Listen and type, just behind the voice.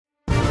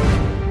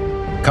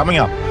Coming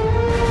up,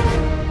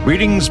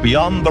 readings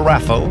beyond the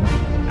RAFO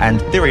and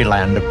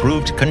Theoryland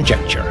approved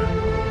conjecture.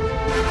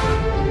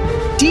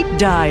 Deep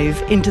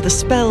dive into the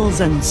spells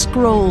and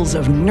scrolls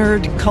of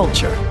nerd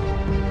culture.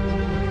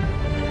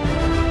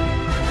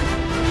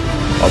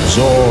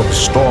 Absorb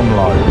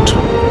Stormlight.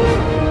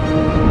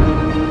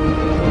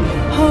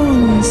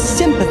 Hone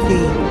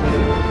sympathy.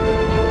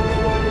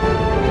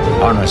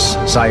 Harness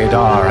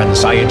Sayadar and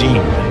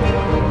Sayadine.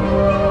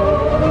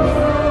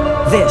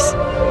 This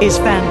is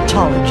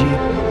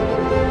Phantology.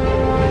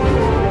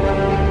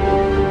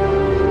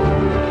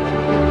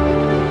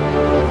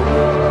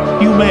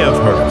 You may have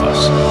heard of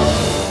us.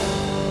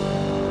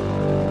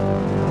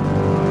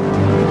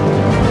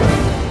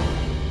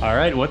 All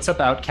right, what's up,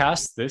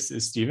 Outcast? This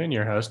is Steven,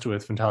 your host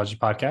with Phantology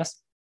Podcast,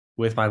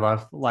 with my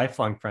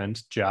lifelong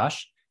friend,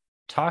 Josh,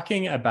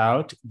 talking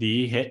about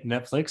the hit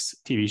Netflix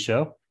TV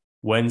show,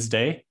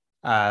 Wednesday.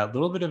 A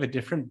little bit of a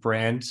different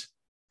brand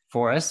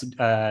for us.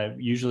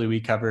 Usually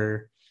we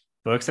cover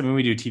books. I mean,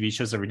 we do TV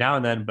shows every now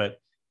and then, but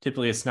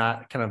typically it's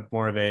not kind of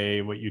more of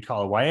a what you'd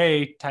call a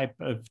YA type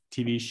of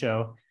TV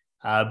show.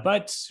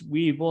 But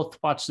we both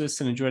watched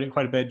this and enjoyed it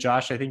quite a bit.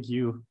 Josh, I think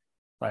you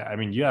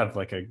have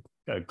like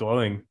a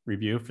glowing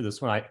review for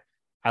this one.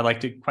 I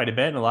liked it quite a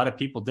bit, and a lot of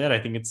people did. I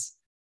think it's,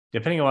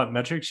 depending on what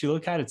metrics you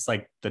look at, it's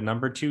like the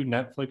number 2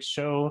 Netflix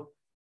show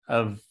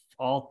of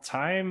all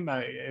time.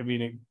 I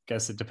mean, I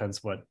guess it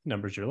depends what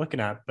numbers you're looking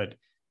at, but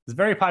it's a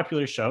very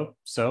popular show.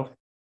 So,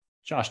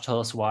 Josh, tell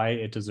us why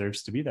it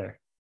deserves to be there.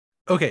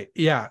 Okay,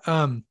 yeah.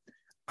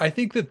 I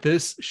think that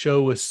this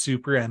show was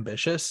super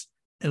ambitious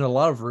in a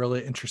lot of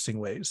really interesting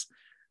ways.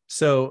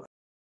 So,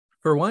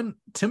 for one,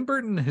 Tim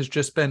Burton has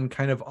just been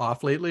kind of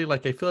off lately.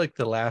 Like, I feel like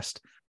the last,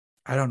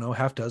 I don't know,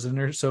 half dozen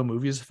or so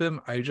movies of him,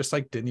 I just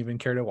like didn't even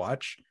care to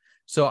watch.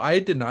 So I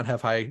did not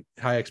have high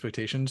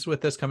expectations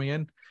with this coming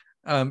in.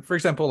 For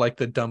example, like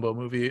the Dumbo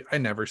movie, I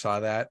never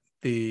saw that.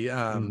 The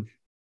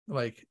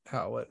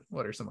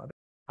what are some other?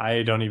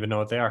 I don't even know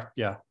what they are.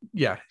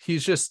 Yeah,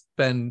 he's just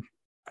been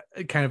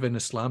kind of in a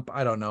slump.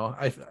 I don't know.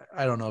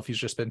 I don't know if he's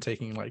just been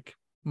taking like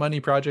money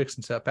projects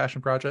instead of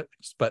passion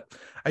projects, but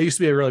I used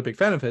to be a really big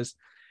fan of his.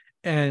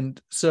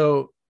 And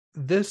so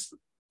this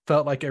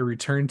felt like a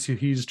return to,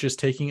 he's just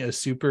taking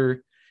it's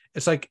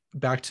like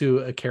back to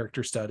a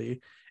character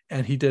study,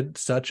 and he did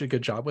such a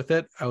good job with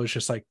it. I was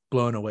just like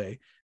blown away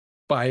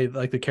by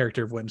like the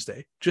character of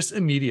Wednesday, just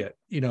immediate,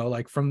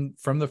 like from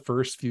the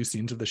first few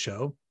scenes of the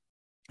show.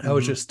 I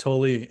was just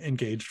totally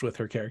engaged with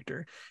her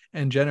character.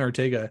 And Jenna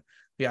Ortega,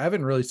 I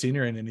haven't really seen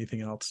her in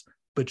anything else,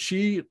 but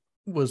she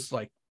was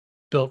like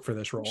built for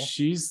this role.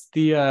 She's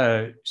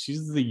the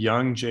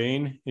young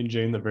Jane in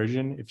Jane the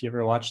Virgin, if you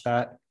ever watched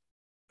that.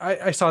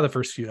 I saw the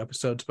first few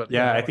episodes, but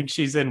yeah, I think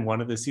she's in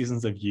one of the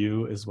seasons of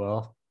You as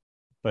well.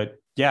 But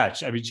yeah,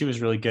 I mean, she was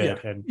really good.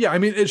 I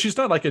mean, she's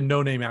not like a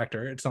no-name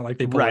actor. It's not like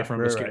they pull her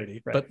from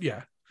obscurity. Right. But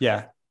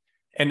yeah.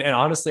 And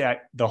honestly,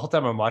 the whole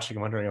time I'm watching,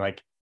 I'm wondering,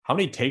 like, how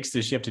many takes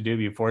does she have to do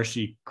before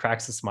she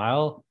cracks a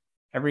smile?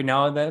 Every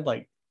now and then,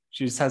 like,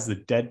 she just has the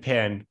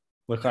deadpan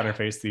look on her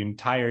face the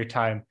entire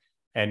time.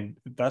 And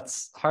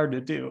that's hard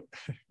to do.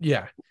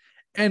 Yeah.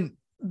 And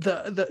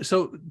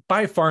so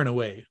by far and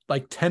away,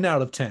 like 10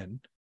 out of 10,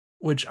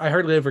 which I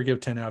hardly ever give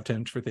 10 out of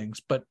 10 for things,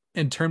 but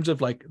in terms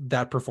of like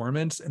that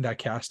performance and that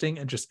casting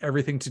and just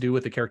everything to do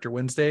with the character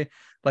Wednesday,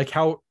 like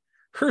how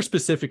her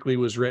specifically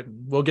was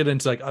written. We'll get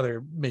into like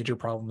other major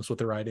problems with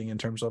the writing in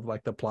terms of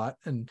like the plot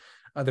and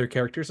other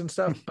characters and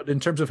stuff. But in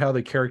terms of how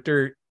the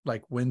character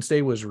like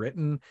Wednesday was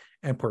written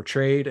and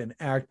portrayed and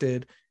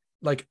acted,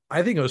 like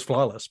I think it was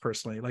flawless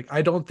personally. Like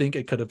I don't think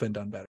it could have been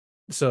done better.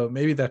 So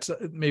maybe that's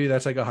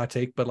like a hot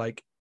take, but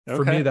like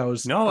for me that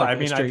was I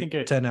think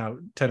it 10 out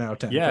of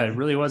 10. Yeah, it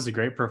really was a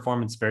great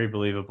performance, very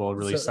believable,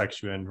 really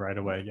sucks you in right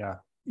away.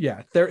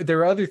 Yeah. There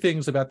are other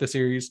things about the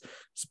series,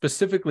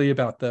 specifically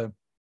about the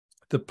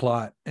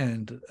plot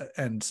and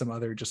some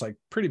other just like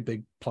pretty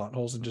big plot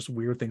holes and just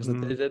weird things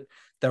that they did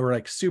that were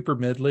like super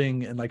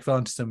middling and like fell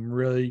into some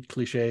really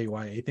cliche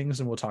YA things,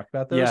 and we'll talk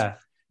about those. A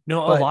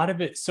lot of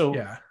it. So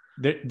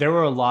there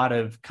were a lot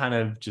of kind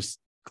of just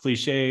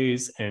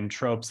cliches and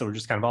tropes that were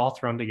just kind of all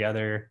thrown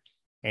together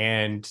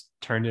and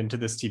turned into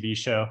this TV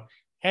show.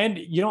 And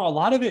a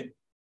lot of it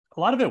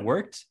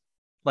worked.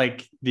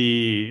 Like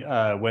the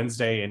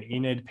Wednesday and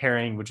Enid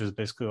pairing, which is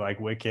basically like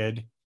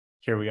Wicked.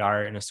 Here we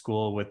are in a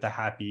school with the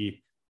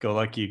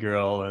happy-go-lucky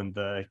girl and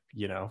the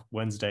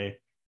Wednesday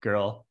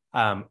girl.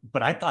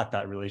 But I thought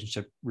that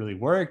relationship really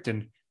worked,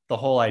 and the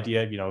whole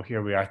idea of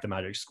here we are at the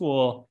magic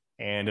school,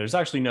 and there's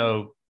actually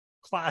no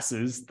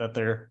classes that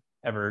they're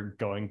ever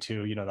going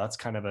to. That's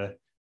kind of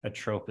a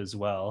trope as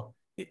well.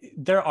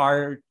 There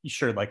are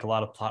sure like a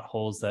lot of plot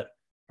holes that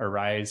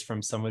arise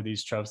from some of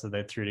these tropes that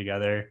they threw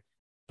together,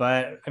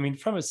 but I mean,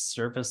 from a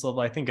surface level,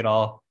 I think it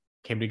all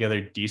came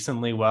together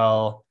decently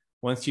well.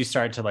 Once you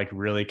start to like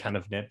really kind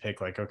of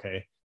nitpick, like,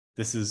 okay,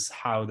 this is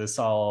how this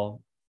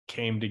all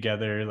came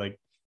together. Like,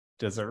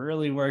 does it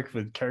really work?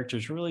 Would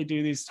characters really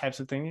do these types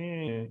of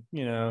things?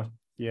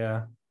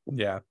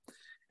 Yeah.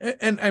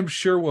 And I'm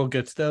sure we'll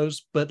get to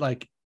those, but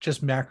like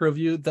just macro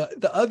view,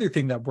 the other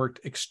thing that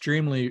worked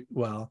extremely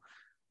well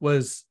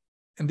was,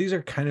 and these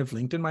are kind of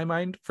linked in my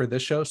mind for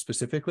this show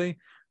specifically,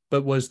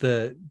 but was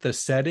the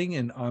setting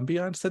and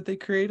ambiance that they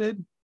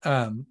created,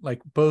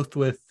 like both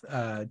with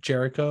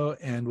Jericho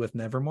and with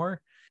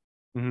Nevermore,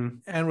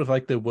 and with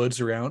like the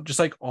woods around, just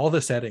like all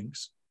the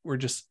settings were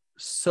just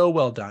so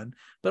well done.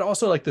 But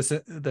also like the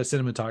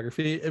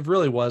cinematography, it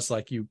really was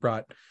like you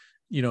brought,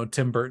 you know,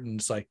 Tim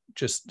Burton's like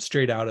just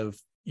straight out of,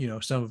 you know,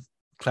 some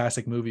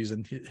classic movies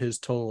and his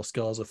total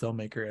skill as a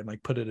filmmaker and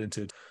like put it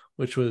into,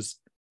 which was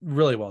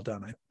really well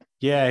done.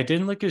 Yeah, it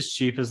didn't look as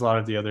cheap as a lot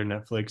of the other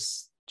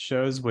Netflix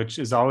shows, which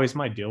is always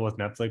my deal with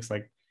Netflix.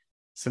 Like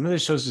some of the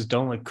shows just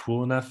don't look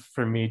cool enough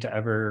for me to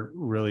ever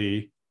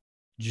really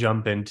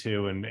jump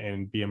into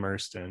and be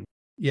immersed in.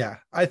 Yeah,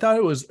 I thought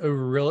it was a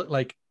real,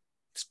 like,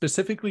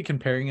 specifically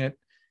comparing it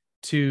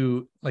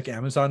to like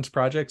Amazon's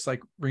projects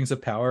like Rings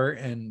of Power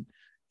and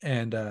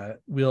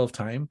Wheel of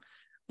Time.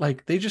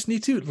 Like they just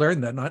need to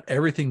learn that not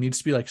everything needs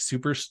to be like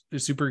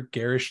super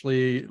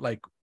garishly like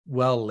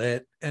well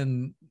lit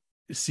and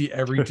see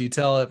every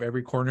detail of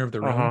every corner of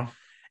the room.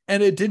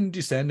 And it didn't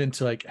descend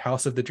into like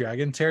House of the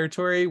Dragon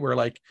territory where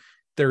like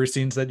there were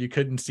scenes that you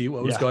couldn't see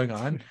what was going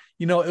on.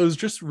 You know, it was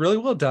just really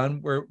well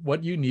done where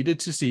what you needed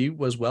to see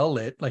was well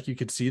lit. Like you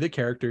could see the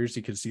characters,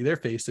 you could see their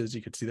faces,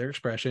 you could see their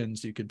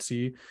expressions, you could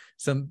see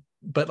some,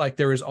 but like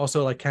there was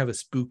also like kind of a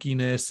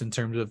spookiness in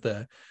terms of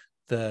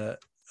the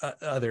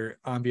other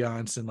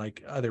ambiance and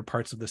like other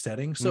parts of the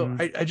setting. So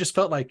I just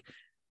felt like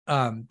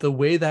the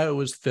way that it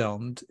was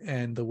filmed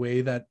and the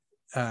way that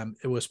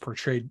it was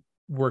portrayed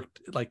worked,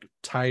 like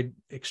tied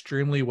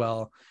extremely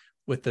well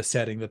with the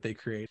setting that they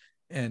create.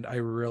 And I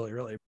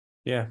really,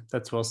 yeah,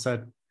 that's well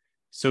said.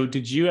 So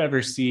did you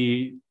ever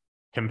see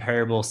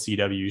comparable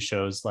CW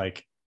shows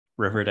like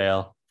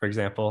Riverdale, for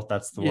example?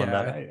 That's the one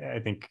that I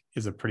think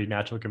is a pretty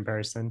natural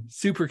comparison.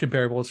 Super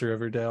comparable to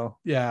Riverdale.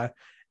 Yeah.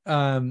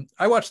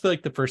 I watched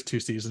like the first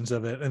 2 seasons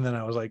of it and then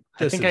I was like,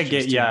 I think I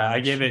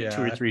gave it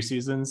 2 or 3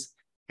 seasons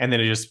and then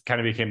it just kind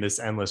of became this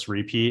endless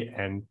repeat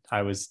and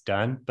I was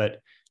done.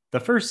 But the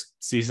first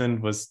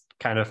season was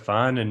kind of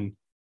fun and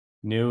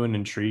new and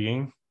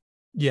intriguing.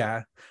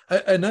 Yeah.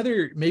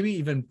 Another maybe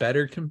even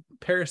better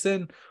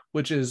comparison,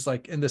 which is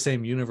like in the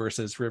same universe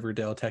as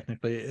Riverdale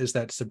technically, is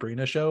that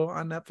Sabrina show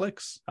on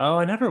Netflix. Oh,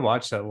 I never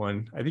watched that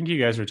one. I think you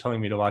guys were telling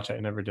me to watch it. I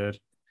never did.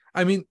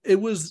 I mean, it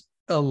was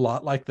a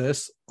lot like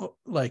this,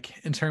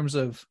 like in terms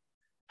of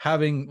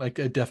having like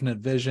a definite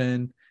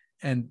vision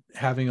and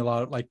having a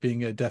lot of like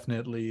being a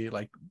definitely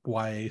like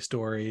YA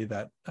story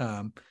that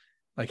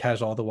like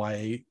has all the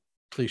YA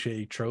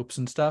cliche tropes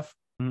and stuff.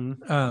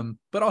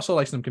 But also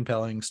like some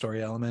compelling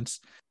story elements.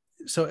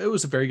 So it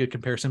was a very good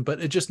comparison,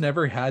 but it just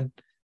never had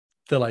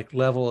the like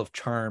level of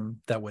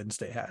charm that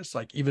Wednesday has,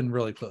 like even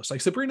really close. Like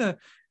Sabrina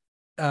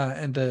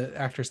and the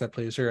actress that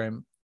plays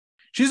her,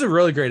 she's a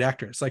really great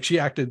actress. Like she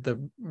acted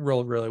the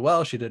role really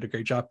well. She did a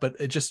great job, but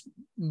it just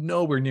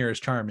nowhere near as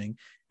charming.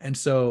 And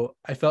so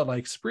I felt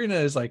like Sabrina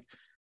is like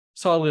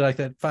solidly like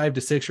that 5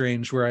 to 6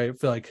 range where I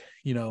feel like,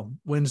 you know,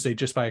 Wednesday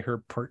just by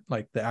her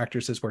like the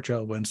actress's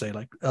portrayal of Wednesday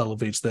like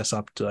elevates this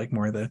up to like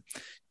more of the,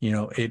 you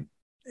know,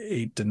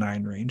 8 to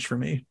 9 range for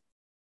me.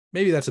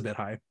 Maybe that's a bit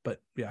high, but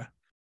yeah.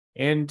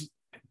 And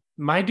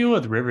my deal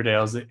with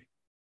Riverdale is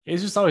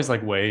it's just always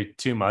like way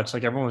too much.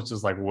 Like everyone was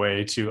just like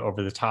way too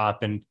over the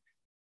top and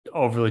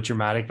overly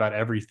dramatic about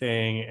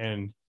everything.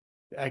 And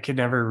I could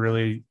never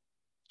really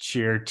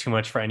cheer too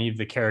much for any of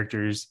the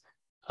characters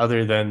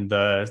other than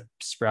the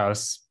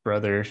Sprouse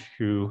brother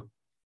who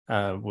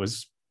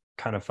was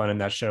kind of fun in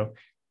that show.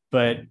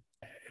 But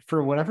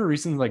for whatever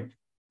reason, like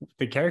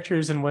the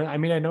characters and what, I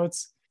mean, I know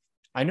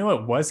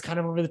it was kind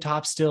of over the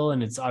top still,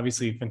 and it's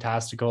obviously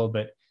fantastical,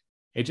 but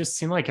it just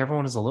seemed like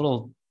everyone was a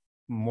little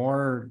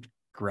more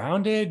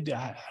grounded.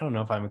 I don't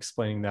know if I'm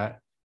explaining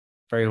that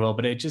very well,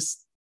 but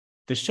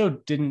the show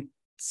didn't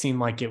seem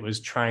like it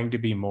was trying to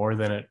be more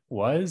than it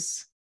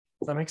was.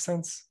 Does that make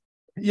sense?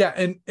 Yeah,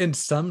 and in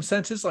some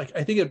senses, like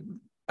I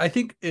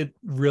think it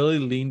really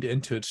leaned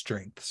into its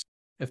strengths,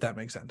 if that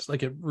makes sense.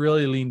 Like it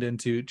really leaned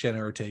into Jenna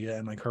Ortega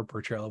and like her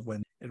portrayal of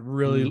Wendy. It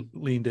really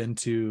leaned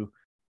into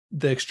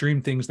the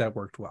extreme things that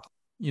worked well.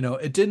 You know,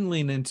 it didn't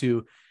lean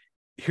into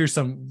here's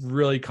some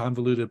really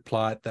convoluted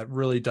plot that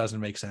really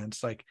doesn't make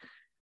sense. Like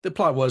the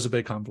plot was a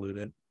bit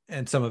convoluted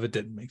and some of it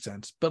didn't make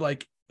sense, but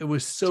like it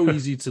was so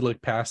easy to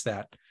look past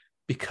that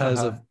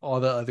because of all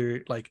the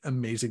other like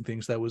amazing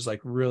things that was like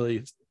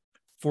really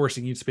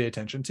forcing you to pay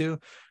attention to.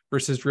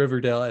 Versus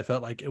Riverdale, I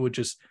felt like it would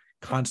just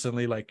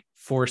constantly like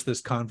force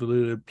this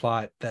convoluted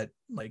plot that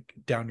like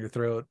down your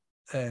throat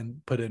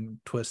and put in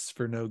twists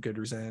for no good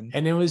reason.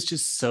 And it was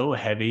just so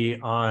heavy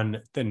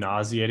on the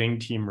nauseating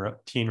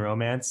teen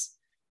romance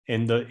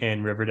in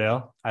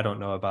Riverdale. I don't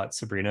know about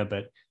Sabrina,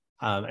 but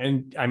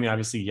and I mean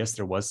obviously yes,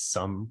 there was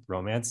some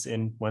romance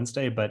in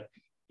Wednesday, but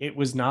it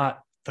was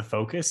not the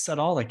focus at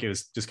all. Like it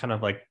was just kind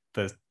of like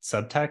the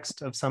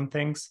subtext of some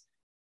things.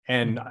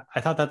 And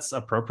I thought that's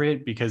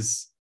appropriate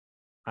because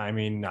I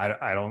mean,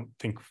 I don't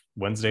think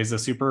Wednesday's a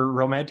super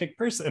romantic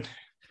person.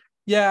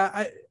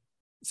 Yeah,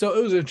 So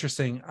it was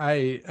interesting.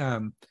 I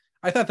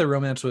thought the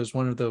romance was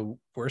one of the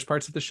worst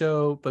parts of the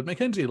show, but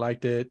Mackenzie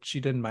liked it. She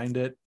didn't mind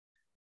it.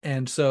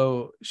 And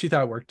so she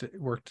thought it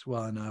worked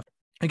well enough.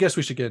 I guess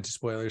we should get into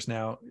spoilers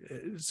now.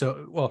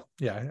 So, well,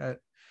 yeah.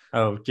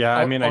 Oh, yeah.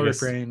 I mean, I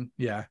guess refrain.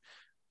 Yeah.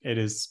 It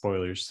is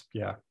spoilers.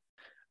 Yeah.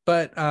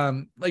 But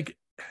like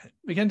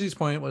Mackenzie's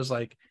point was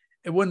like,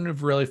 it wouldn't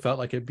have really felt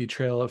like a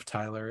betrayal of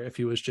Tyler if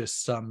he was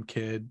just some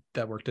kid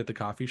that worked at the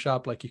coffee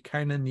shop. Like, you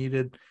kind of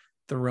needed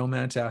the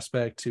romance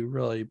aspect to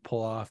really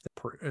pull off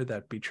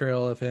that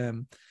betrayal of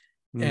him.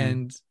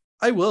 And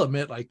I will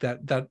admit, like,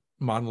 that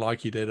monologue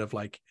he did of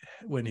like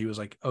when he was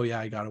like, oh yeah,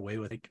 I got away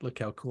with it, look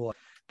how cool,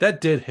 that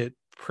did hit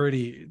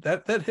pretty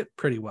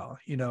well,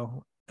 you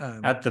know.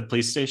 At the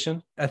police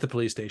station.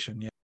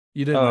 Yeah,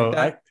 you didn't like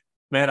that?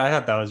 Man, I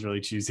thought that was really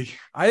cheesy.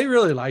 I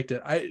really liked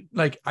it.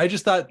 I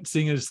just thought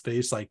seeing his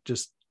face like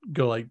just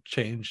go like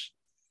change.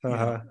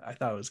 I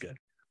thought it was good.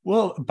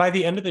 Well, by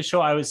the end of the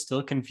show, I was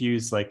still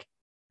confused, like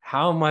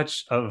how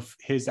much of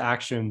his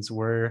actions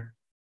were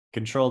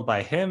controlled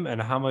by him and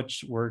how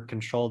much were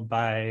controlled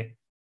by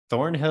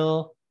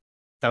Thornhill.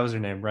 That was her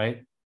name,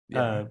 right?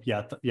 Yeah.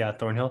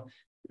 Thornhill.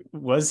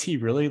 Was he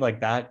really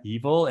like that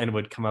evil and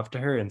would come up to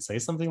her and say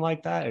something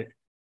like that?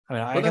 I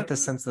mean, I get the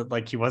sense that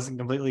like he wasn't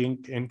completely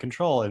in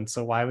control, and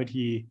so why would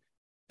he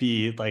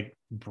be like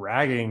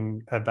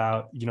bragging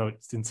about, you know,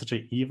 in such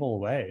an evil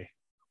way?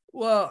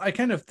 Well, I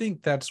kind of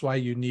think that's why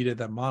you needed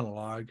that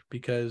monologue,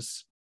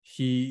 because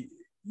you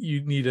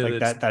needed like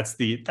that. That's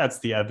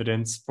the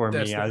evidence for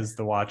me as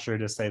the watcher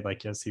to say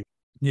like, yes, he.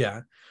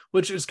 Yeah,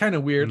 which is kind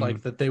of weird,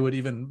 like that they would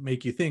even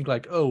make you think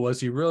like, oh, was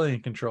he really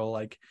in control?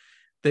 Like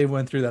they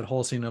went through that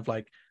whole scene of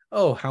like,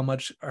 oh, how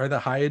much are the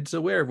Hydes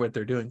aware of what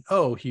they're doing?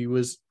 Oh, he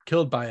was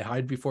killed by a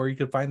Hyde before he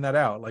could find that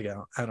out. Like,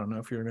 I don't know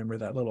if you remember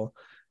that little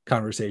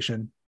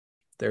conversation.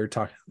 They were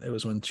talking, it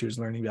was when she was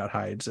learning about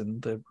Hydes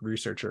and the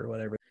researcher or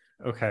whatever.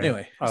 Okay.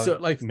 Anyway, so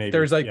like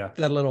there's like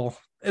that little,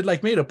 it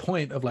like made a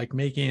point of like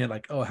making it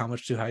like, oh, how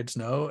much do Hydes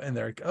know? And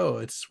they're like,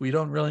 oh, we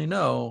don't really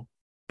know.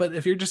 But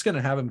if you're just going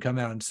to have him come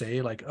out and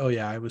say like, oh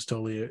yeah, I was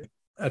totally,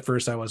 at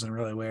first I wasn't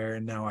really aware,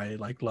 and now I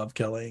like love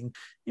killing,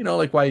 you know,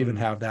 like why even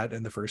have that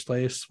in the first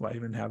place? Why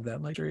even have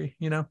that luxury,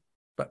 you know?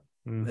 But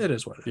it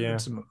is what it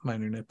is. It's a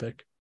minor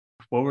nitpick.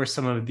 What were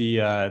some of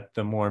the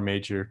more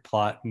major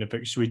plot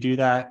nitpicks? Should we do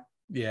that?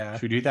 Yeah.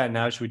 Should we do that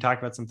now? Should we talk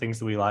about some things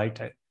that we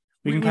liked?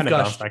 We can kind of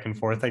bounce back and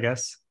forth, I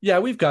guess. Yeah,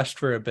 we've gushed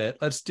for a bit.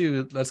 Let's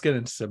get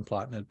into some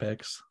plot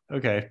nitpicks.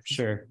 Okay,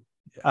 sure.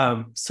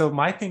 Yeah. So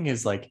my thing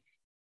is like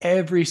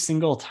every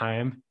single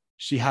time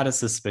she had a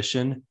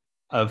suspicion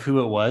of who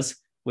it was,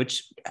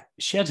 which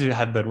she had to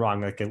have been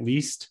wrong like at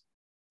least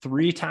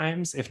 3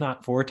 times, if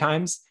not 4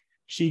 times,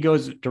 she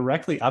goes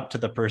directly up to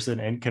the person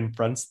and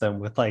confronts them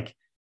with like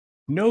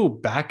no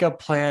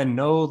backup plan,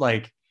 no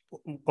like,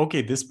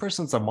 okay, this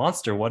person's a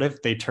monster. What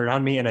if they turn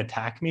on me and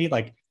attack me?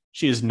 Like,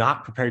 she is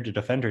not prepared to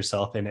defend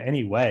herself in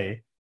any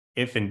way,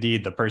 if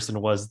indeed the person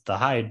was the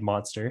Hyde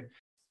monster.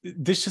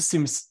 This just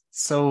seems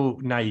so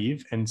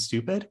naive and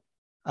stupid.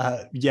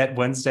 Yet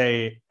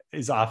Wednesday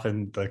is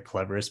often the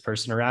cleverest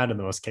person around and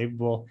the most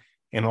capable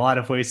in a lot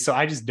of ways. So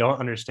I just don't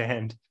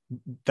understand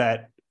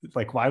that.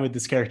 Like, why would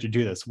this character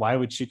do this? Why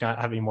would she not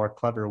have a more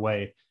clever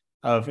way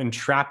of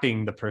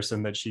entrapping the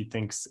person that she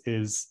thinks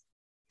is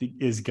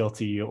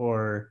guilty,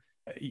 or,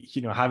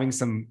 you know, having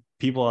some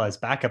people as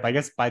backup? I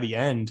guess by the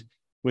end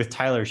with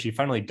Tyler, she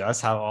finally does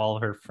have all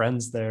her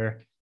friends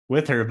there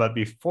with her. But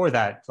before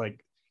that,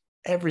 like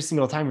every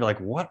single time you're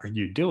like, what are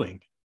you doing?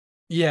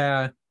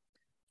 Yeah,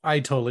 I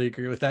totally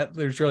agree with that.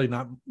 There's really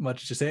not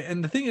much to say.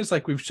 And the thing is,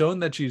 like, we've shown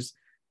that she's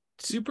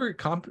super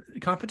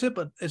competent,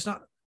 but it's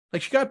not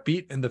like she got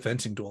beat in the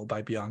fencing duel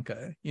by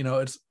Bianca. You know,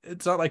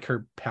 it's not like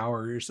her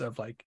powers of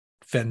like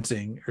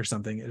fencing or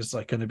something is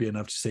like going to be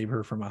enough to save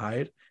her from a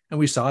Hyde. And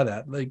we saw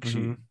that, like,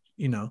 she,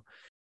 you know,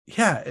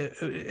 yeah,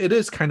 it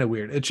is kind of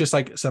weird. It's just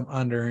like some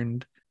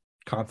unearned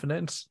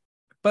confidence,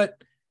 but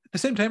at the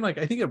same time, like,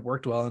 I think it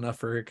worked well enough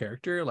for her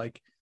character. Like,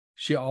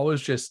 she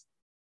always just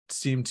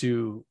seemed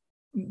to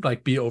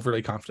like be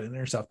overly confident in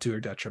herself to her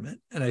detriment.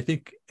 And I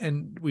think,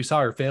 and we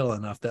saw her fail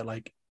enough that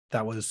like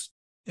that was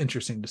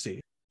interesting to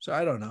see. So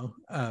I don't know.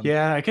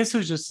 Yeah, I guess it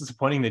was just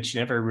disappointing that she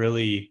never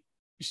really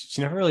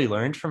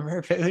learned from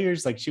her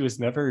failures. Like, she was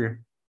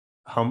never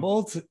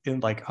humbled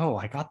in like, oh,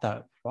 I got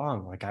that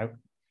wrong. Like,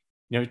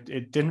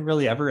 it didn't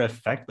really ever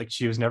affect, like,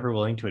 she was never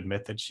willing to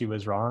admit that she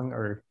was wrong.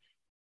 Or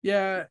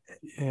yeah.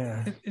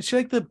 She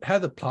like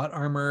had the plot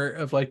armor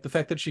of like the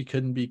fact that she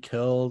couldn't be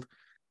killed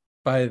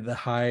by the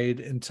Hyde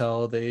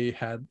until they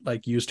had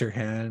like used her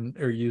hand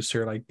or used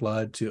her like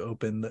blood to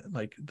open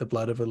the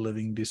blood of a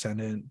living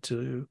descendant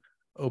to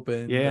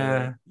open.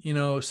 Yeah. You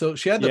know, so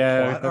she had the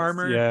plot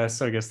armor. Yeah.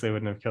 So I guess they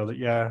wouldn't have killed it.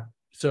 Yeah.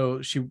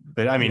 So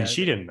but I mean,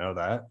 she didn't know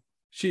that.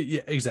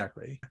 Yeah,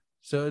 exactly.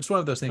 So it's one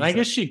of those things. And I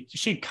guess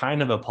she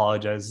kind of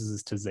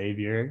apologizes to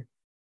Xavier,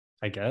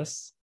 I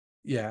guess.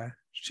 Yeah,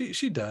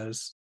 she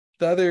does.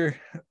 The other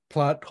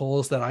plot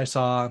holes that I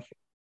saw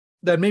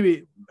that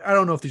maybe, I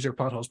don't know if these are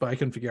plot holes, but I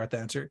couldn't figure out the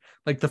answer.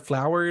 Like the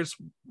flowers,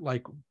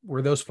 like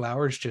were those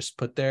flowers just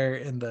put there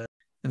in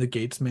the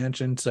Gates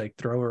mansion to like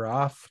throw her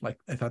off? Like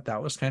I thought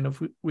that was kind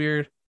of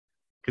weird.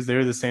 Because they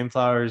were the same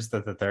flowers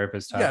that the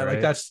therapist had. Yeah,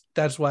 right? like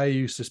that's why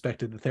you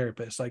suspected the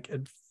therapist. Like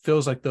it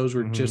feels like those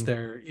were just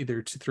there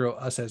either to throw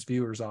us as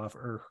viewers off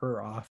or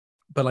her off.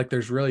 But like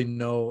there's really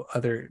no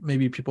other,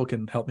 maybe people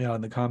can help me out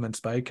in the comments,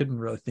 but I couldn't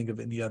really think of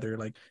any other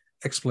like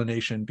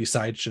explanation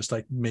besides just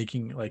like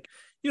making like,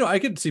 I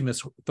could see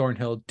Miss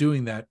Thornhill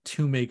doing that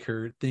to make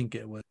her think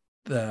it was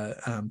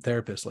the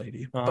therapist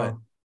lady. But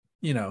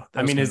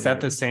I mean, is that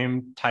weird. The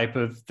same type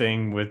of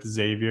thing with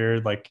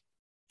Xavier? Like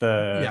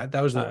that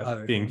was the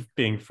other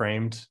being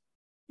framed.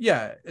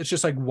 Yeah, it's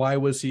just like, why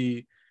was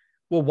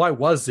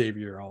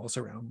Xavier always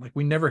around? Like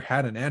we never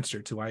had an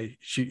answer to why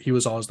he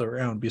was always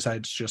around,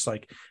 besides just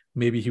like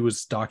maybe he was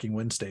stalking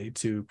Wednesday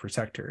to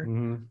protect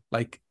her.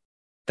 Like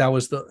that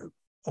was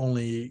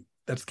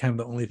that's kind of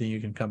the only thing you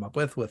can come up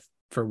with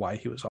for why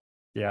he was.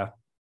 Yeah.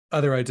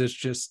 Otherwise, it's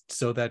just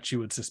so that she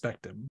would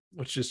suspect him,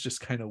 which is just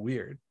kind of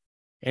weird.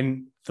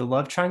 And the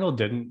love triangle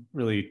didn't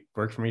really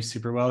work for me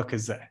super well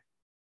because I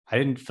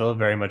didn't feel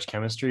very much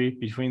chemistry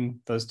between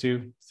those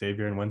two,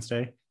 Xavier and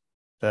Wednesday.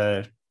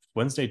 The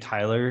Wednesday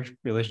Tyler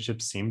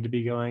relationship seemed to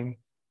be going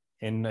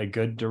in a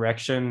good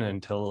direction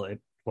until it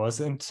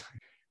wasn't,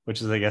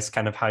 which is, I guess,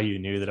 kind of how you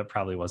knew that it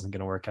probably wasn't going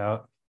to work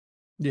out.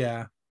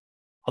 Yeah.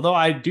 Although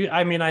I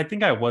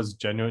think I was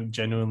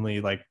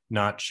genuinely like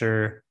not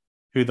sure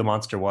who the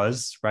monster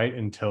was, right?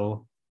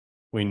 Until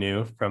we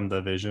knew from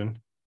the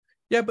vision.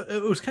 Yeah, but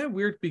it was kind of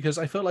weird because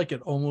I felt like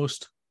it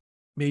almost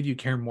made you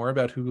care more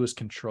about who was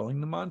controlling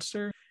the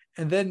monster.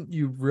 And then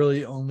you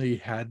really only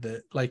had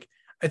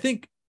I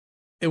think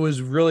it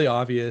was really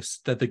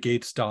obvious that the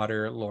Gates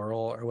daughter, Laurel,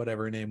 or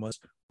whatever her name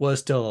was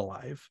still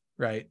alive,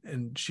 right?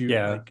 And she,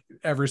 like,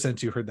 ever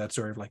since you heard that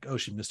story of like, oh,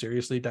 she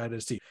mysteriously died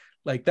at sea,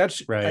 like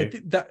that's right. I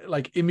think that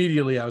like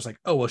immediately I was like,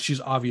 oh well,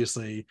 she's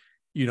obviously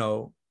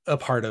a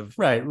part of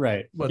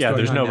right. Yeah,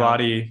 there's no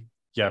body.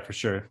 Yeah, for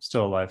sure,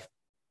 still alive.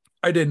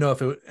 I didn't know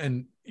if it,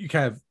 and you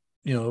kind of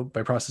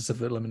by process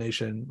of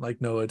elimination,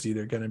 like, no, it's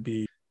either going to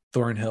be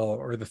Thornhill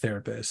or the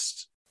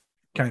therapist.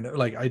 Kind of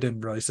like I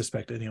didn't really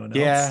suspect anyone else.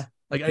 Yeah.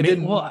 Like I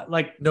didn't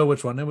know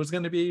which one it was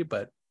going to be,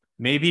 but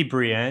maybe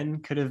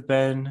Brienne could have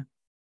been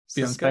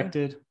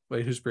suspected.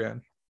 Wait, who's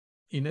Brienne?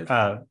 Enid?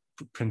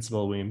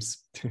 Principal Weems.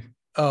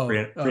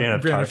 Brienne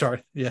of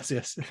Tarth.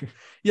 Yes.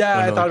 Yeah,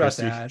 I thought about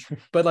that,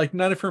 but like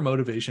none of her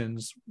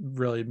motivations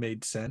really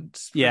made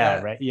sense.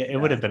 Yeah, right. Yeah, it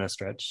would have been a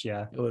stretch.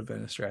 Yeah, it would have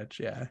been a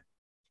stretch. Yeah,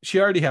 she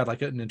already had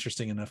like an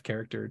interesting enough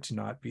character to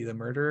not be the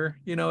murderer.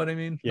 You know what I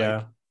mean?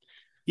 Yeah.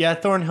 Yeah,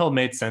 Thornhill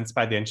made sense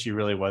by the end. She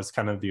really was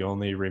kind of the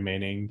only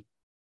remaining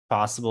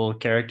possible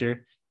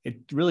character.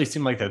 It really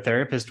seemed like the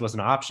therapist was an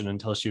option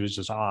until she was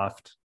just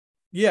offed.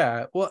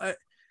 Yeah, well,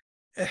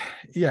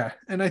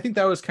 and I think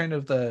that was kind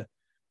of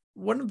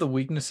one of the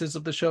weaknesses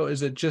of the show.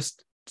 Is it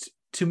just,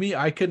 to me,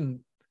 I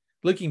couldn't,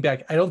 looking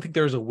back, I don't think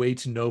there was a way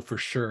to know for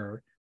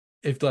sure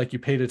if like you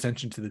paid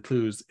attention to the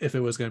clues if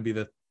it was going to be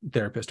the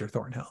therapist or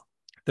Thornhill.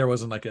 There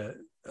wasn't like a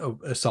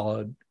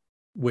solid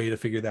way to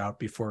figure that out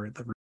before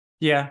the.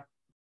 Yeah,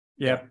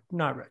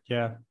 not right.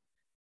 Yeah.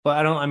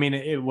 But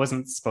it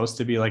wasn't supposed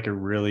to be like a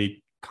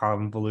really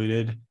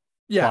convoluted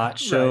plot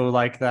show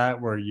like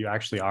that where you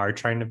actually are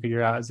trying to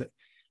figure out,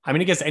 I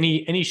guess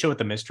any show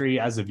with a mystery,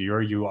 as a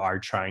viewer, you are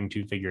trying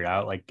to figure it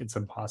out. Like it's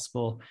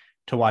impossible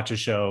to watch a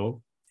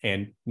show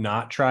and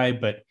not try,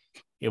 but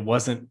it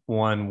wasn't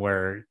one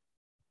where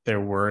they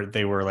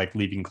were like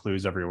leaving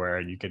clues everywhere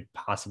and you could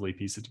possibly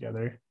piece it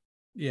together.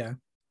 Yeah.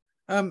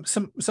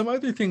 Some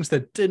other things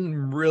that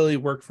didn't really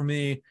work for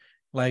me,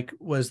 like,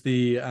 was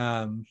the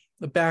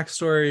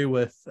backstory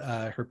with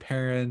her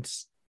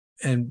parents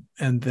and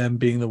them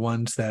being the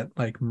ones that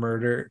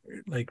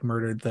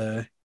murdered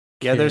the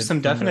kid. There's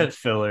some definite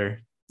filler.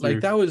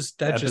 Like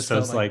that just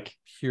felt like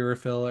pure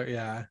filler.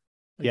 Yeah.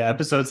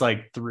 Episodes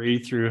like 3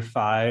 through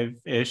 5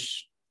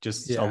 ish,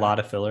 just a lot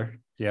of filler.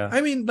 Yeah.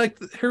 I mean, like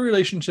her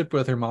relationship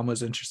with her mom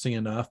was interesting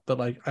enough, but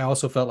like I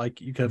also felt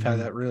like you could have had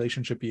that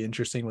relationship be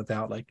interesting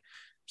without like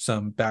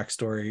some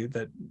backstory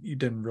that you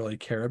didn't really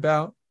care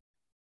about.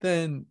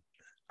 Then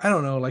I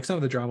don't know, like some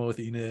of the drama with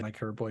Enid, like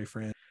her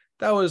boyfriend,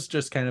 that was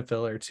just kind of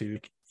filler too.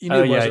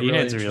 Enid was a really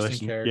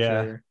interesting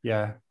character.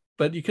 Yeah.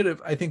 But you could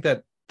have, I think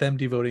that them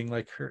devoting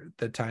like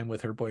the time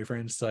with her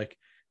boyfriends to like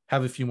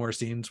have a few more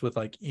scenes with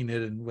like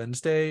Enid and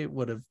Wednesday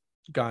would have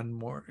done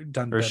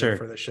better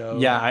for the show.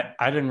 Yeah,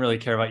 I didn't really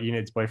care about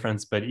Enid's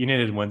boyfriends, but Enid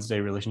and Wednesday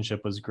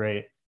relationship was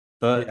great.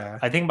 But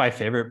I think my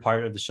favorite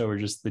part of the show were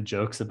just the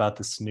jokes about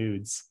the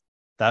snoods.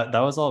 That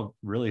was all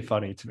really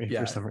funny to me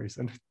for some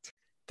reason.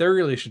 Their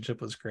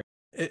relationship was great.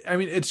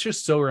 It's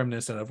just so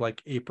reminiscent of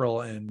like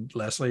April and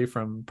Leslie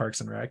from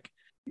Parks and Rec.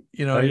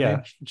 You know what I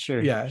mean?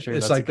 Sure. Yeah,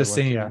 it's like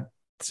the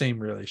same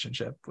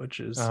relationship, which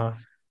is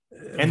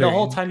and the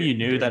whole time you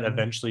knew that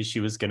eventually she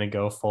was going to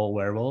go full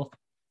werewolf.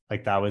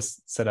 Like that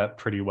was set up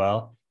pretty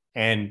well.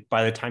 And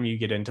by the time you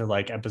get into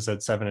like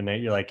episode 7 and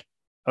 8, you're like,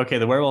 okay,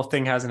 the werewolf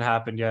thing hasn't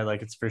happened yet.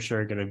 Like, it's for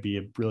sure going to be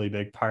a really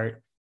big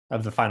part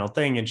of the final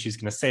thing, and she's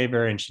going to save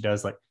her, and she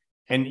does like,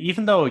 and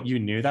even though you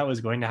knew that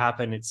was going to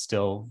happen, it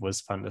still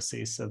was fun to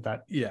see. So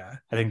that, yeah,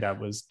 I think that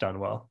was done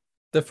well.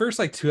 The first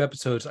like 2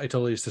 episodes, I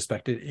totally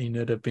suspected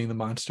Enid of being the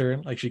monster.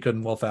 Like she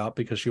couldn't wolf out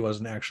because she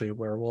wasn't actually a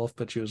werewolf,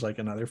 but she was like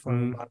another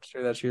form of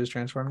monster that she was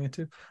transforming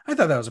into. I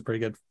thought that was a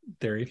pretty good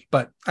theory,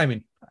 but I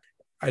mean,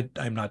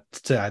 I'm not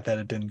sad that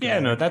it didn't. Yeah,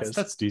 no,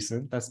 that's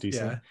decent. That's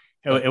decent.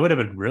 Yeah, it would have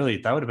been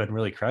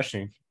really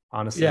crushing,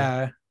 honestly.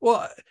 Yeah.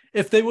 Well,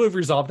 if they would have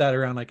resolved that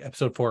around like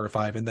episode 4 or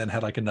 5, and then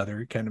had like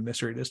another kind of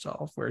mystery to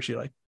solve where she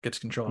like gets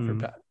control of her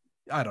pet.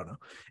 I don't know.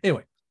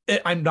 Anyway.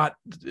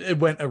 It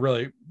went a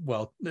really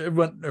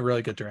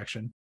good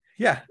direction.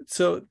 Yeah.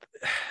 So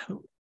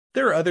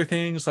there are other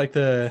things like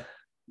not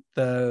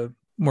the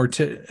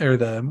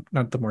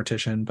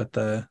mortician, but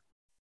the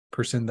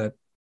person that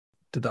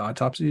did the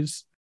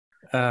autopsies.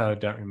 Oh,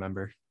 don't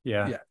remember.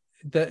 Yeah.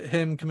 That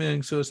him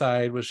committing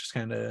suicide was just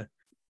kind of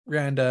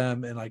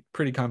random and like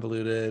pretty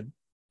convoluted.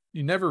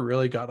 You never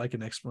really got like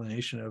an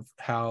explanation of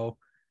how,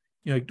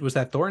 was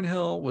that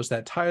Thornhill? Was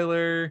that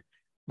Tyler?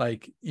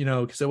 Like,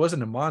 because it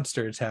wasn't a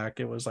monster attack,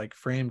 it was like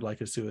framed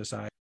like a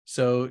suicide.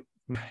 So,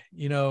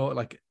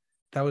 like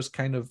that was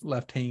kind of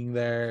left hanging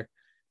there.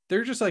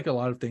 There are just like a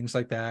lot of things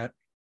like that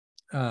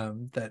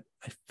that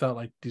I felt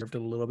like deserved a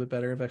little bit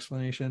better of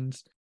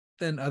explanations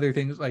than other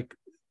things, like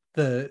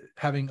the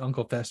having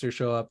Uncle Fester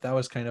show up. That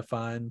was kind of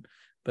fun,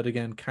 but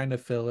again, kind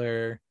of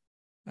filler.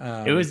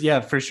 It was,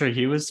 yeah, for sure.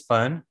 He was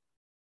fun,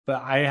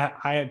 but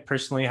I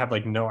personally have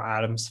like no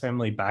Addams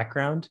Family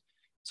background.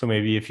 So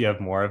maybe if you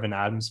have more of an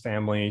Addams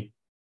Family,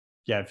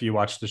 if you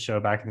watched the show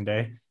back in the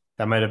day,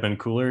 that might have been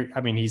cooler.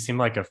 I mean, he seemed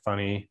like a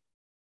funny,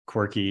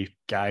 quirky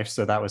guy,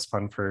 so that was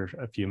fun for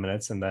a few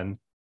minutes, and then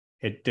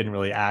it didn't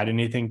really add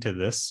anything to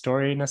this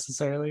story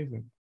necessarily.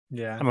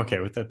 Yeah, I'm okay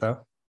with it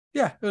though.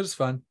 Yeah, it was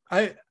fun.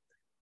 I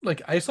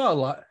saw a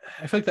lot.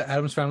 I feel like the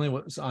Addams Family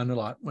was on a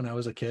lot when I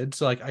was a kid,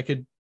 so like I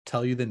could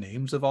tell you the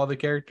names of all the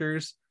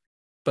characters,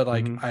 but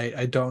like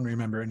I don't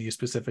remember any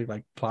specific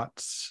like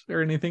plots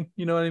or anything.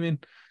 You know what I mean?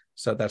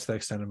 So that's the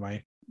extent of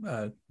my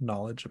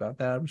knowledge about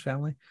the Addams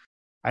Family.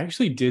 I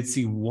actually did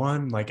see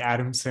one like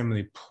Addams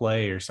Family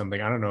play or something.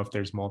 I don't know if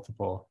there's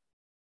multiple,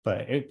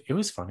 but it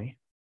was funny.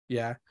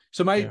 Yeah.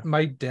 So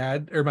my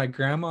dad or my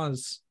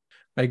grandma's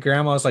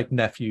like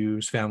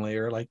nephew's family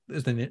or like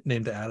is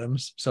named the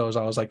Addams. So it was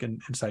always like an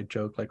inside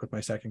joke, like with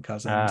my second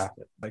cousins,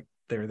 like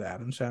they were the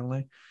Addams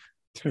Family.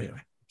 Anyway,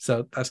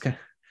 so that's kind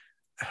of,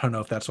 I don't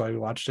know if that's why we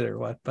watched it or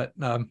what, but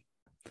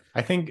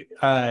I think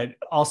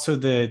also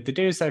the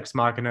Deus Ex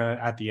Machina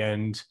at the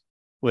end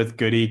with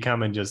Goody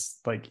coming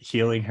just like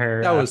healing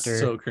her. That was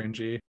so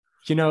cringy.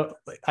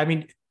 I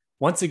mean,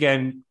 once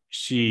again,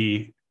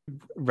 she's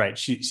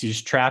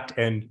trapped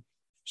and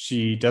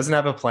she doesn't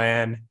have a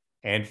plan.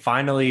 And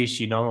finally,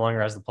 she no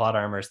longer has the plot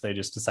armor, so they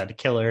just decide to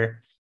kill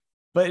her.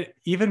 But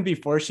even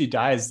before she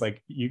dies,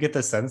 like you get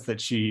the sense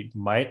that she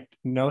might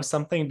know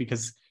something,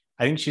 because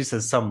I think she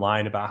says some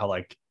line about how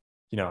like,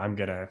 I'm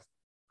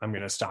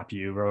gonna stop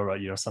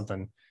you,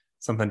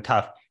 something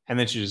tough, and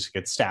then she just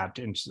gets stabbed,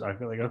 and I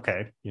feel like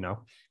okay,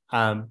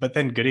 but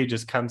then Goody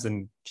just comes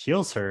and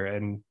heals her,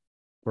 and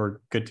we're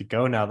good to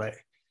go now.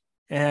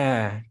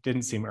 That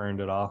didn't seem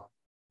earned at all.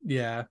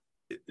 Yeah,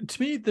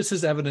 to me, this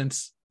is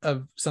evidence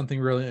of something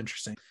really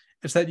interesting.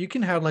 It's that you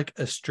can have like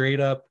a straight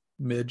up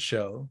mid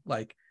show.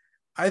 Like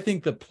I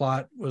think the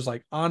plot was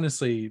like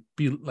honestly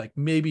be like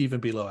maybe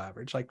even below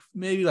average, like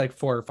maybe like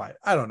 4 or 5.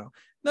 I don't know.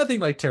 Nothing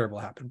like terrible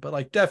happened, but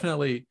like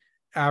definitely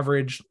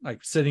average,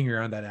 like sitting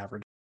around that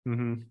average.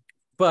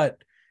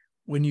 But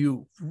when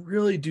you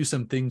really do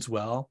some things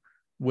well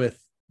with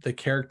the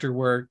character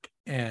work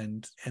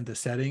and the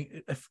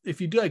setting, if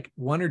you do like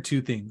 1 or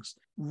 2 things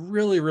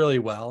really, really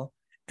well,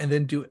 and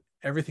then do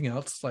everything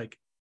else like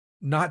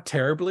not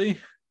terribly,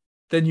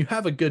 then you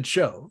have a good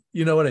show.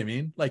 You know what I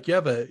mean? Like you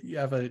have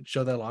a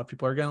show that a lot of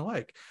people are gonna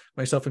like,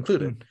 myself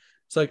included.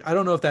 So like I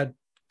don't know if that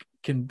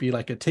can be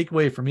like a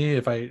takeaway for me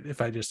if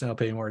I just now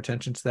pay more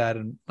attention to that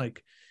and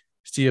like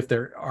see if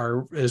there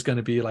is going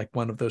to be like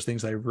one of those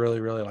things I really,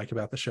 really like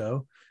about the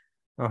show.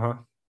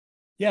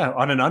 Yeah.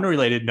 On an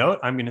unrelated note,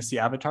 I'm going to see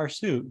Avatar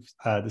 2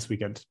 this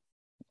weekend.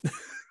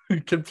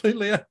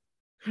 Completely.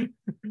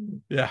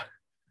 Yeah.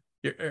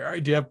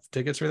 Do you have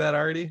tickets for that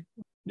already?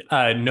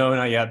 No,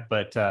 not yet,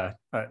 but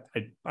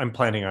I'm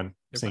planning on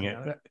seeing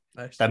it.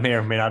 Nice. That may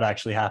or may not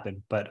actually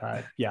happen, but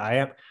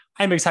yeah,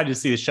 I'm excited to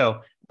see the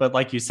show. But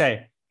like you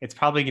say, it's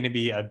probably going to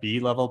be a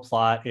B-level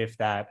plot, if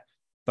that,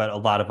 but a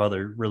lot of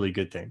other really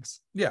good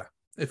things. Yeah.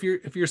 If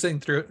you're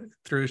saying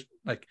through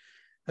like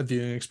a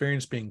viewing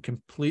experience being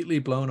completely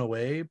blown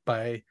away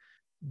by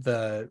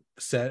the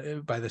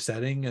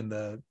setting and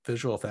the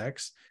visual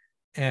effects,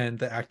 and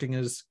the acting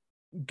is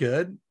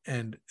good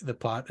and the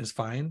plot is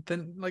fine,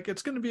 then like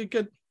it's going to be you're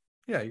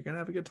going to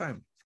have a good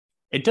time.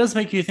 It does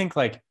make you think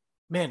like,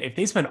 man, if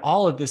they spend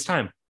all of this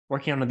time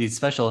working on these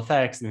special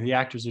effects and the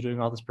actors are doing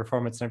all this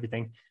performance and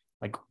everything,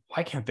 like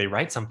why can't they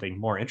write something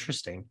more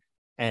interesting?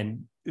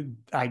 And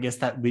I guess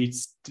that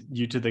leads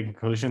you to the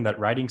conclusion that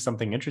writing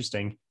something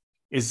interesting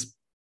is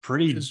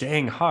pretty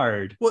dang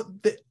hard. Well,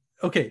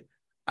 okay.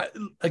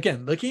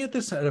 Again, looking at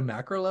this at a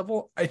macro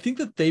level, I think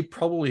that they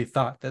probably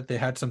thought that they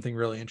had something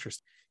really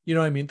interesting. You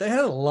know what I mean? They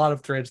had a lot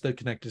of threads that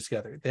connected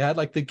together. They had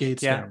like the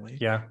Gates family.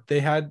 Yeah. They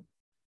had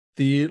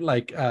the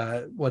like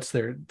what's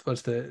the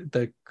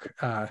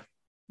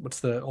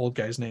old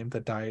guy's name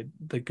that died?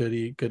 The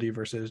Goody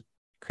versus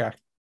Crack.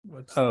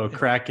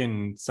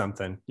 Kraken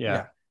something.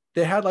 Yeah.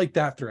 They had like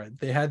that thread.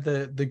 They had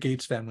the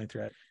Gates family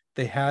thread.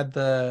 They had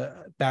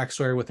the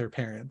backstory with her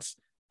parents.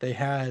 They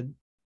had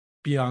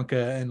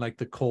Bianca and like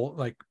the cult,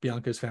 like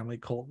Bianca's family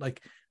cult.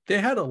 Like they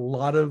had a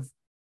lot of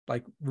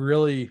like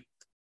really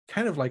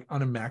kind of like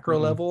on a macro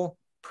level,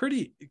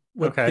 pretty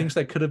things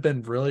that could have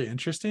been really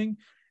interesting.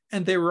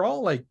 And they were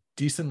all like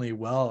decently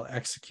well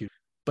executed,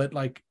 but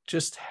like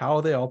just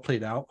how they all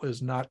played out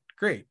was not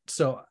great.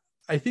 So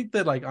I think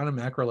that like on a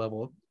macro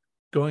level,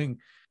 going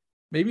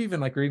maybe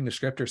even like reading the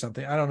script or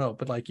something, I don't know,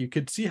 but like you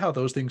could see how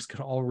those things could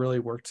all really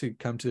work to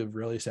come to a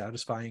really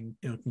satisfying,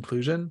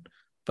 conclusion.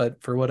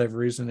 But for whatever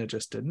reason, it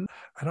just didn't.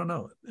 I don't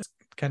know. It's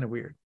kind of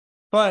weird.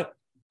 But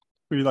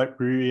we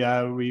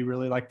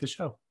really like the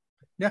show.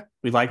 Yeah,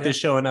 we like this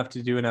show enough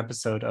to do an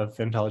episode of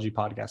Phantology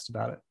podcast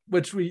about it,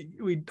 which we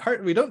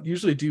don't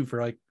usually do for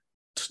like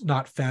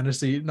not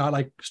fantasy, not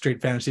like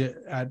straight fantasy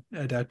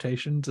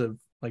adaptations of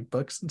like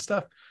books and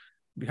stuff.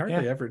 We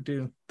hardly ever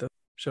do the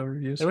show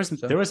reviews.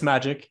 There was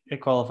magic. It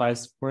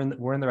qualifies. We're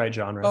in the right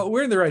genre. Oh,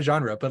 we're in the right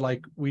genre, but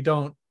like we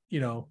don't.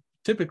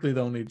 Typically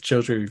the only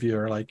shows we review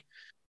are like,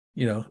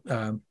 Wheel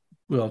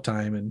of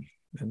Time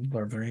and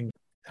Lord of the Rings,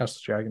 House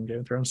of Dragon, Game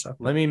of Thrones stuff.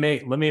 Let me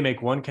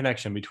make one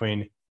connection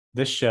between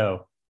this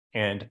show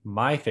and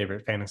my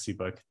favorite fantasy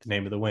book, The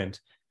Name of the Wind.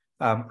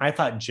 I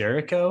thought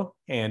Jericho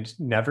and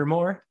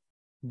Nevermore,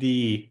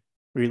 the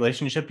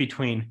relationship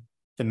between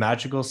the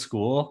magical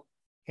school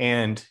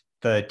and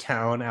the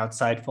town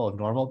outside full of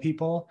normal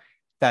people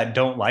that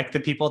don't like the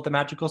people at the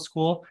magical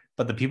school,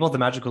 but the people at the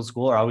magical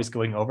school are always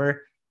going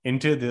over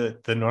into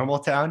the normal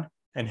town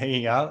and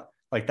hanging out.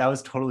 Like that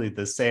was totally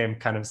the same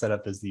kind of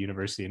setup as the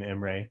university in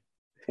Imre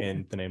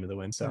in The Name of the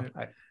Wind. So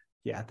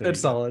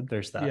that's solid.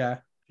 There's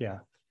that. Yeah.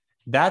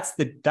 That's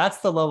the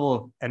level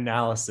of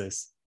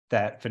analysis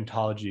that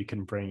Phantology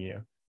can bring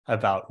you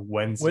about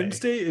Wednesday.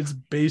 Wednesday is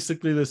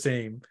basically the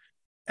same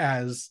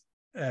as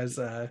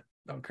oh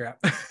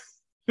crap.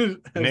 Name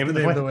of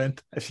the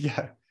Wind.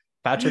 Yeah.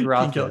 Patrick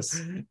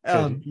Rothfuss.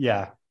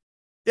 Yeah.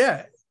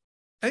 I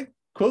think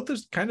Quoth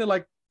is kind of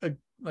like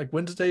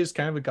Wednesday is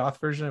kind of a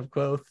goth version of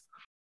Quoth.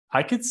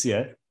 I could see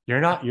it.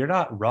 You're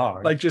not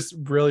wrong. Like just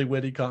really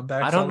witty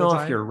comebacks. I don't know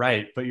if you're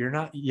right, but you're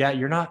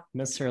not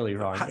necessarily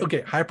wrong.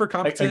 Okay, hyper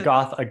competent.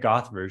 A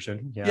goth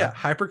version. Yeah,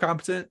 hyper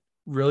competent,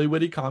 really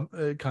witty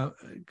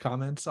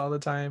comments all the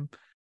time.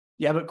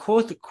 Yeah, but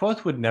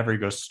Quoth would never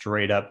go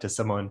straight up to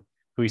someone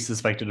who he's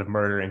suspected of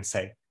murder and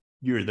say,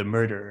 "You're the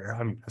murderer.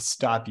 I'm gonna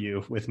stop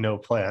you," with no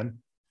plan.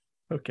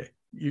 Okay,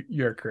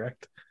 you're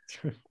correct.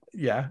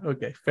 Yeah.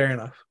 Okay. Fair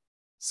enough.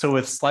 So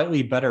with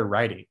slightly better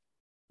writing,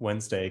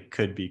 Wednesday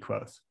could be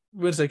Quoth.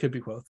 Wednesday could be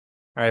Quoth.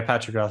 All right,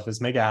 Patrick Rothfuss,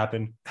 make it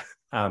happen.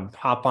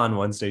 Hop on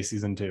Wednesday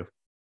season 2.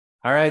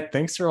 All right,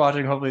 thanks for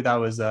watching. Hopefully that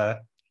was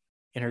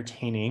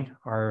entertaining.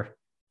 Our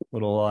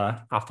little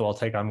off the wall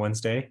take on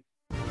Wednesday.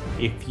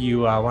 If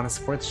you want to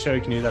support the show, you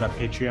can do that on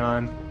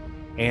Patreon.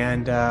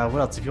 And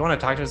what else? If you want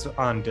to talk to us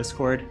on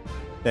Discord,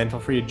 then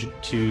feel free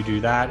to do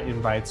that.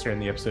 Invites are in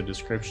the episode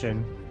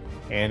description.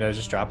 And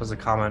just drop us a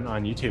comment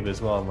on YouTube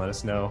as well and let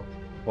us know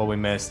what we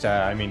missed.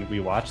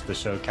 We watched the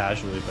show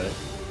casually, but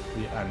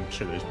I'm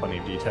sure there's plenty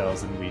of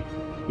details, and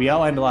we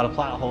outlined a lot of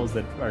plot holes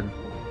that are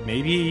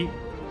maybe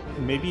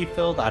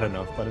filled. I don't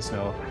know. Let us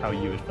know how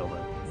you would fill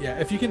them. Yeah,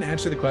 if you can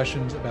answer the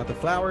questions about the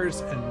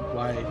flowers and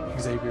why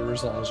Xavier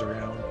resolves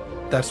around,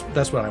 that's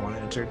what I want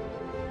to answer.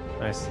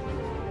 Nice.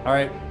 All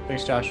right.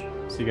 Thanks, Josh.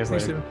 See you guys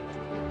later.